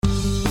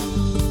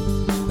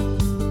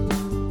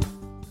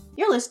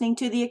listening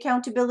to the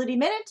Accountability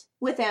Minute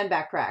with Ann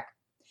Bachrach.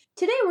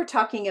 Today we're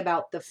talking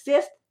about the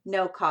fifth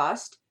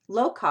no-cost,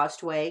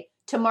 low-cost way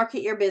to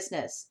market your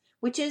business,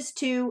 which is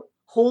to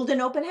hold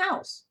an open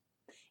house.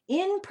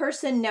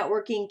 In-person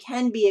networking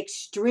can be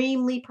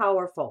extremely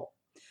powerful.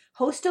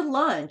 Host a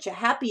lunch, a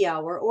happy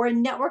hour, or a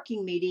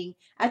networking meeting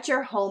at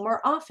your home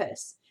or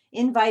office.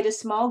 Invite a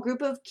small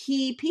group of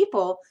key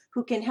people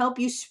who can help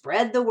you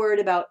spread the word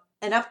about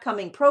an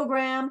upcoming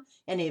program,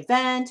 an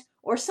event,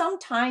 or some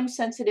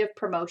time-sensitive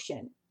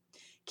promotion.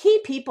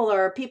 Key people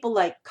are people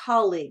like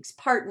colleagues,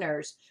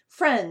 partners,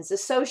 friends,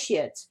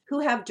 associates who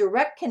have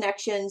direct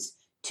connections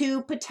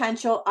to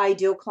potential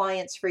ideal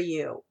clients for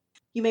you.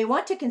 You may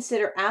want to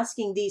consider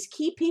asking these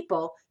key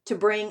people to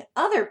bring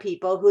other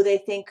people who they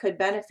think could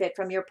benefit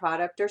from your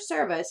product or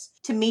service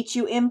to meet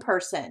you in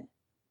person.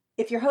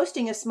 If you're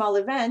hosting a small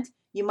event,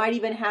 you might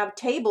even have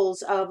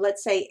tables of,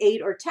 let's say,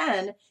 8 or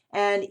 10,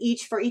 and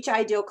for each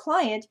ideal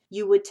client,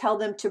 you would tell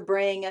them to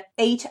bring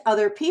 8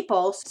 other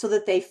people so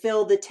that they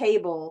fill the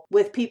table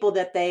with people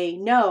that they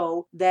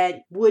know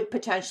that would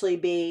potentially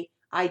be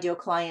ideal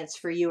clients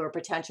for you or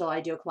potential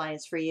ideal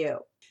clients for you.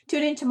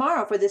 Tune in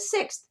tomorrow for the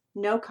 6th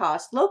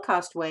no-cost,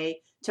 low-cost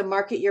way to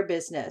market your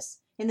business.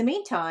 In the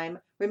meantime,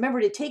 remember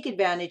to take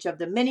advantage of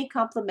the many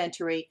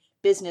complimentary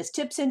business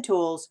tips and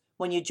tools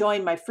when you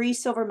join my free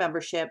silver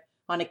membership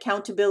on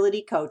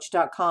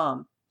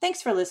accountabilitycoach.com.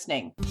 Thanks for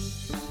listening.